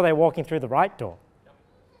making sure they're walking through the right door.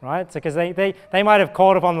 right? So because they might have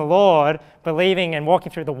called upon the Lord, believing and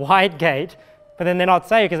walking through the wide gate, but then they're not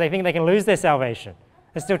saved because they think they can lose their salvation.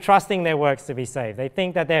 They're still trusting their works to be saved. They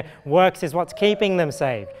think that their works is what's keeping them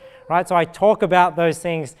saved, right? So I talk about those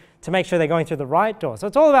things to make sure they're going through the right door. So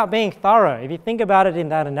it's all about being thorough. If you think about it in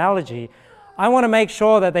that analogy, I want to make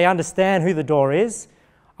sure that they understand who the door is.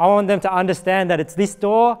 I want them to understand that it's this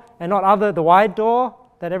door and not the wide door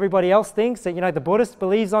that everybody else thinks. That, the Buddhist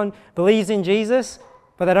believes in Jesus,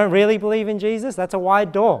 but they don't really believe in Jesus. That's a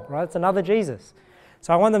wide door, right? It's another Jesus.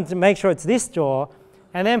 So I want them to make sure it's this door.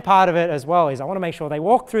 And then part of it as well is I want to make sure they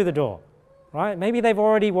walk through the door, right? Maybe they've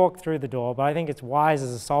already walked through the door, but I think it's wise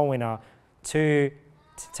as a soul winner to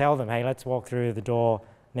tell them, hey, let's walk through the door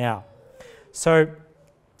now. So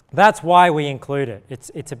that's why we include it.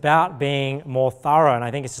 It's about being more thorough, and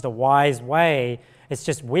I think it's just a wise way. It's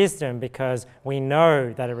just wisdom because we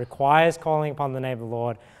know that it requires calling upon the name of the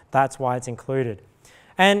Lord. That's why it's included.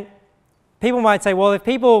 And people might say, well, if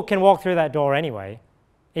people can walk through that door anyway,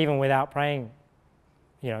 even without praying,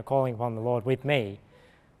 calling upon the Lord with me,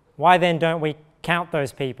 why then don't we count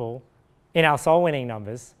those people in our soul winning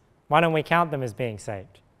numbers? Why don't we count them as being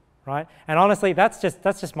saved, right? And honestly, that's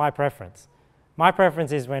just my preference. My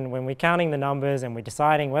preference is when we're counting the numbers and we're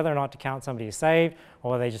deciding whether or not to count somebody as saved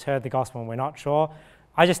or they just heard the gospel and we're not sure,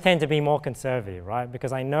 I just tend to be more conservative, right?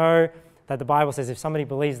 Because I know that the Bible says if somebody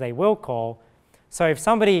believes, they will call. So if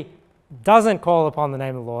somebody doesn't call upon the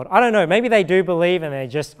name of the Lord, I don't know, maybe they do believe and they're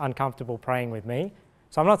just uncomfortable praying with me.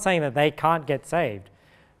 So I'm not saying that they can't get saved.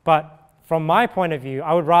 But from my point of view,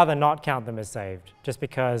 I would rather not count them as saved just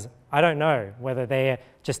because I don't know whether they're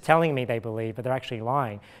just telling me they believe, but they're actually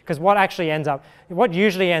lying. Because what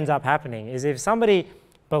usually ends up happening is if somebody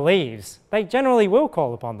believes, they generally will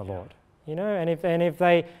call upon the Lord, and if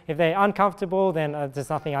they're uncomfortable, then there's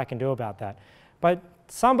nothing I can do about that. But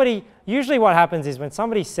usually what happens is when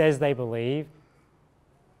somebody says they believe,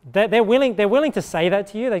 they're willing to say that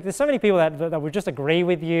to you. Like there's so many people that would just agree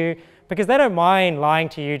with you because they don't mind lying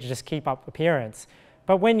to you to just keep up appearance.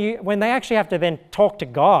 But when they actually have to then talk to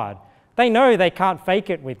God, they know they can't fake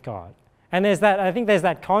it with God. And I think there's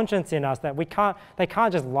that conscience in us that they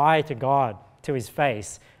can't just lie to God to his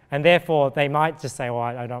face. And therefore they might just say, well,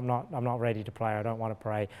 I'm not ready to pray, I don't want to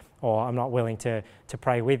pray, or I'm not willing to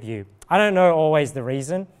pray with you. I don't know always the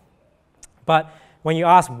reason, but when you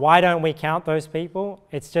ask why don't we count those people,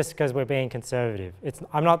 it's just because we're being conservative.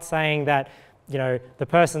 I'm not saying that the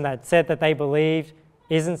person that said that they believed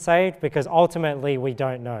isn't saved, because ultimately we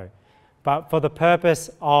don't know. But for the purpose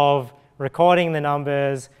of recording the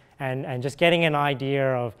numbers and just getting an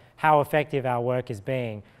idea of how effective our work is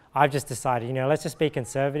being, I've just decided, let's just be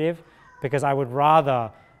conservative, because I would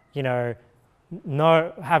rather,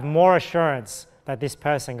 have more assurance that this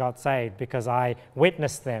person got saved because I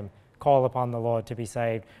witnessed them call upon the Lord to be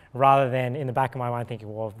saved, rather than in the back of my mind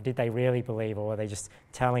thinking, well, did they really believe, or were they just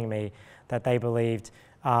telling me that they believed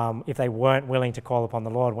if they weren't willing to call upon the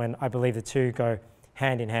Lord, when I believe the two go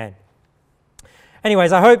hand in hand.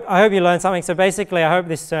 Anyways, I hope you learned something. So basically, I hope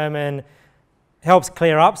this sermon helps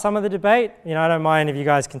clear up some of the debate. I don't mind if you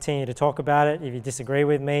guys continue to talk about it, if you disagree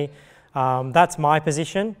with me. That's my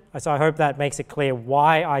position. So I hope that makes it clear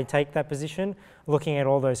why I take that position, looking at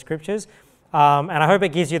all those scriptures. And I hope it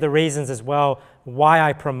gives you the reasons as well why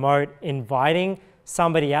I promote inviting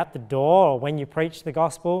somebody at the door, or when you preach the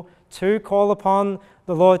gospel, to call upon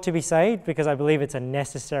the Lord to be saved, because I believe it's a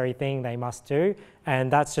necessary thing they must do.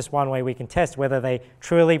 And that's just one way we can test whether they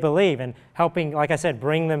truly believe, and helping, like I said,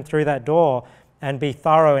 bring them through that door and be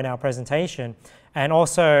thorough in our presentation. And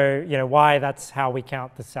also, why that's how we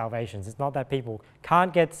count the salvations. It's not that people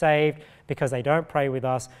can't get saved because they don't pray with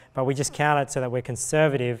us, but we just count it so that we're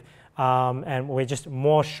conservative and we're just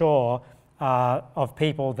more sure of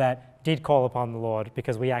people that did call upon the Lord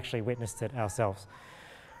because we actually witnessed it ourselves.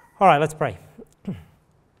 All right, let's pray.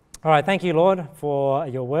 All right, thank you, Lord, for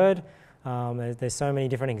your word. There's so many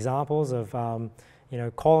different examples of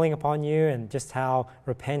calling upon you, and just how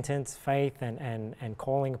repentance, faith, and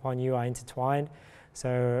calling upon you are intertwined.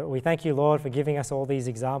 So we thank you, Lord, for giving us all these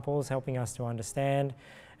examples, helping us to understand.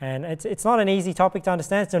 And it's not an easy topic to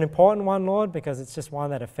understand. It's an important one, Lord, because it's just one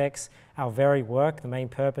that affects our very work, the main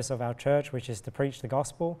purpose of our church, which is to preach the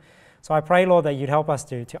gospel. So I pray, Lord, that you'd help us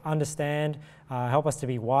to understand, help us to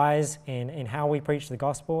be wise in how we preach the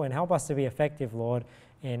gospel, and help us to be effective, Lord,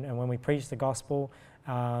 and when we preach the gospel,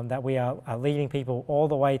 that we are leading people all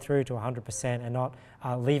the way through to 100% and not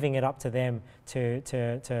leaving it up to them to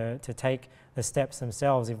take the steps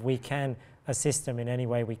themselves, if we can assist them in any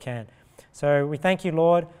way we can. So we thank you,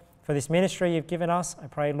 Lord, for this ministry you've given us. I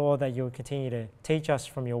pray, Lord, that you'll continue to teach us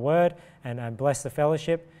from your word and bless the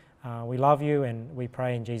fellowship. We love you and we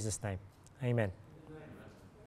pray in Jesus' name. Amen.